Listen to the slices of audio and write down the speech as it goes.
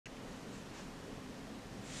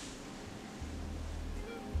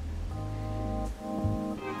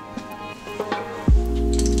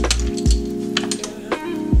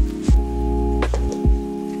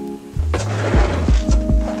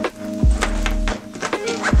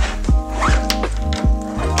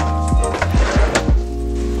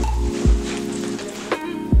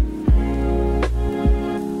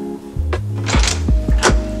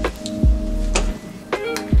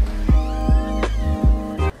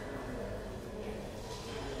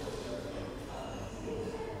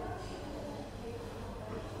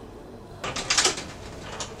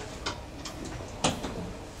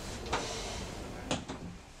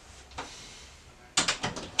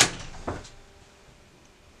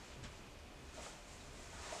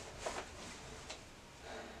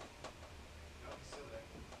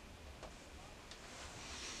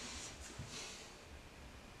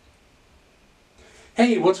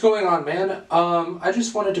Hey, what's going on, man? I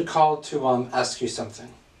just wanted to call to ask you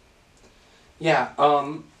something. Yeah,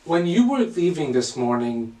 when you were leaving this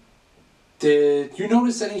morning, did you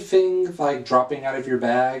notice anything like dropping out of your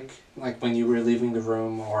bag, like when you were leaving the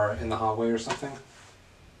room or in the hallway or something?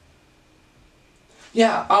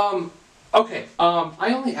 Yeah, okay,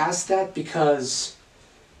 I only asked that because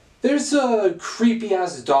there's a creepy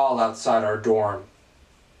ass doll outside our dorm.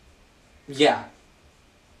 Yeah,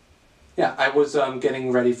 yeah, I was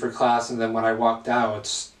getting ready for class, and then when I walked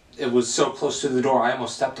out, it was so close to the door I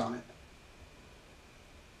almost stepped on it.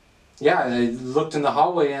 Yeah, I looked in the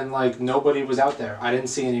hallway and like nobody was out there. I didn't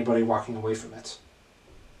see anybody walking away from it.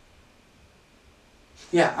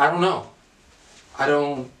 Yeah, I don't know. I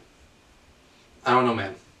don't I don't know,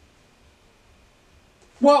 man.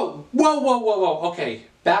 Whoa, whoa, whoa, whoa, whoa. Okay,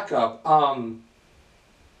 back up.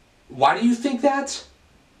 Why do you think that?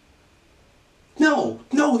 No,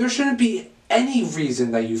 no, there shouldn't be any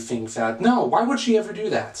reason that you think that. No, why would she ever do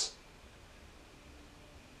that?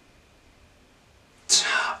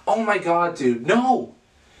 Oh my god, dude, no!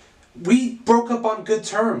 We broke up on good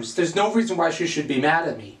terms. There's no reason why she should be mad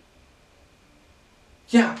at me.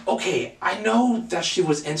 Yeah, okay, I know that she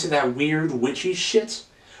was into that weird witchy shit,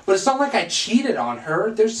 but it's not like I cheated on her.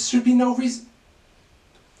 There should be no reason.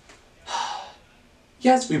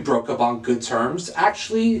 Yes, we broke up on good terms.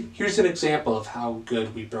 Actually, here's an example of how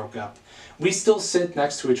good we broke up. We still sit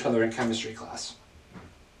next to each other in chemistry class.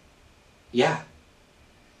 Yeah.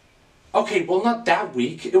 Okay, well, not that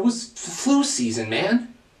week. It was flu season,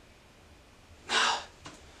 man.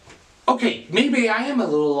 Okay, maybe I am a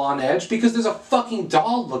little on edge because there's a fucking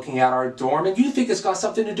doll looking at our dorm and you think it's got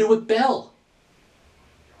something to do with Bill.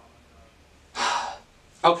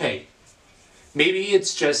 Okay, maybe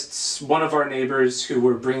it's just one of our neighbors who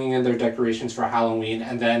were bringing in their decorations for Halloween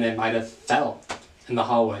and then it might have fell in the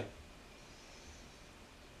hallway.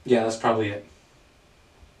 Yeah, that's probably it.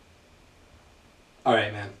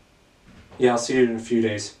 Alright, man. Yeah, I'll see you in a few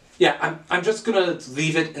days. Yeah, I'm just gonna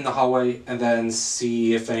leave it in the hallway and then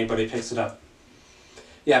see if anybody picks it up.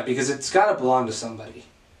 Yeah, because it's gotta belong to somebody.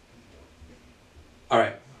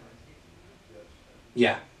 Alright.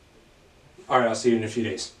 Yeah. Alright, I'll see you in a few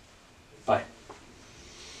days. Bye.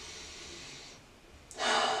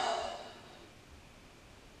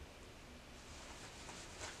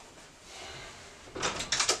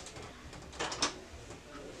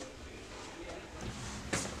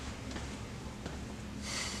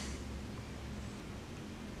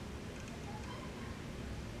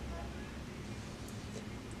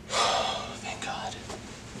 Thank God.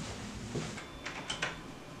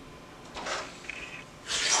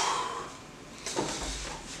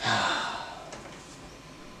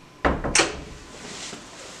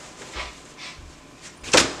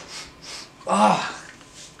 Oh,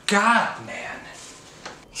 God, man.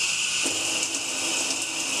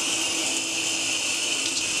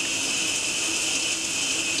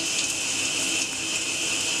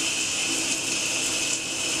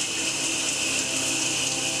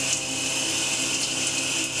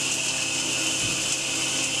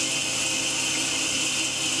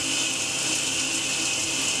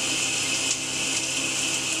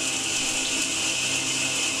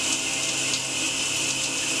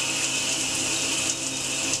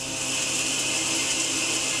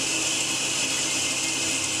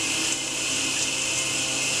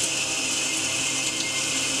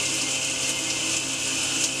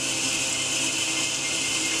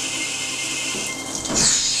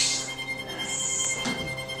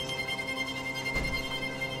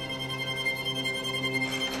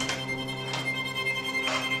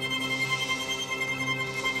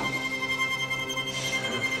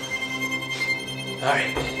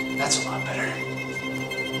 Alright, that's a lot better.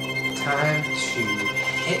 Time to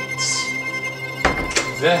hit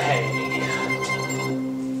the hay.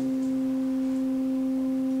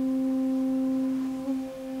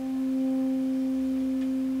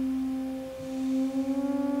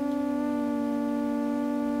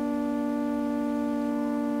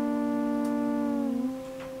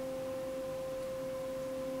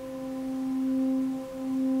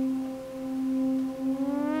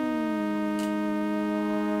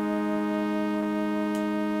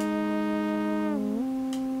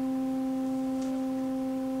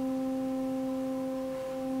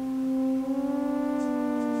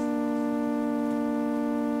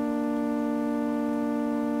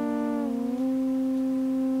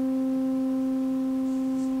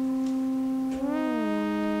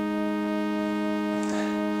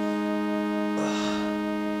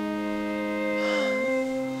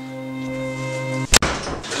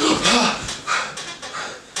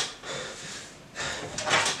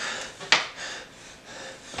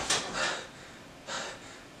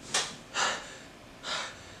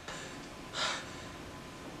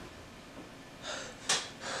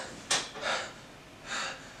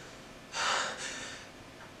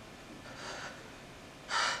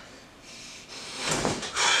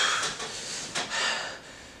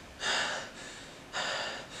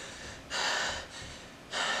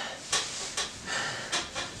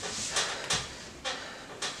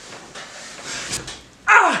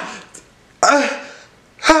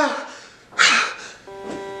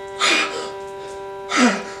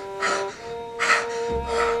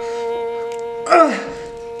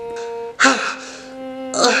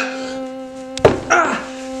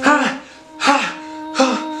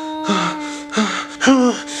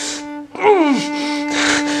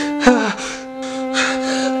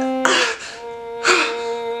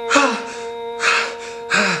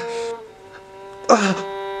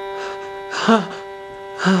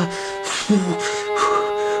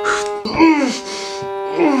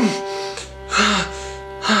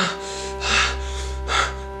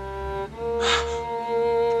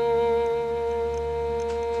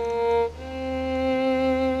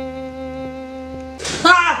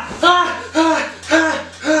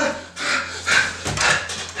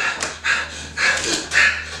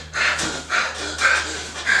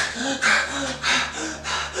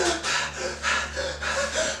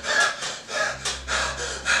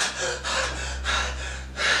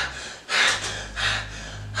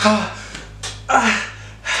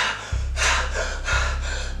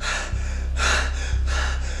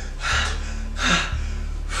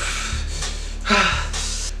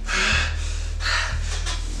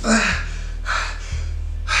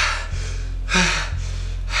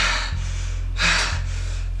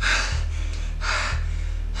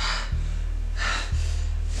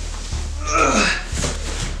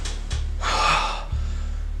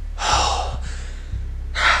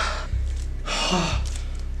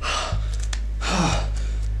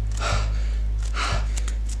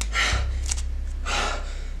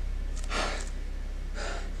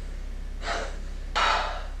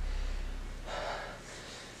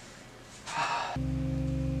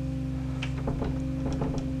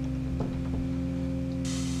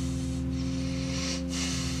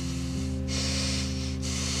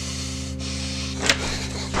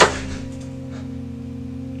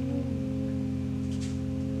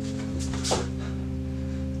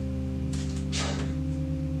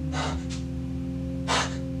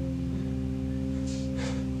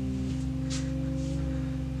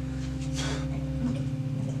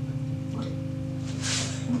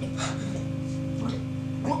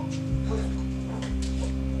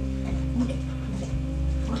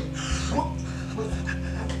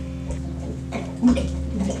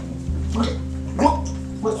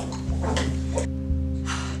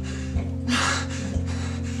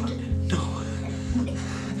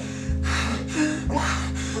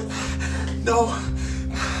 No.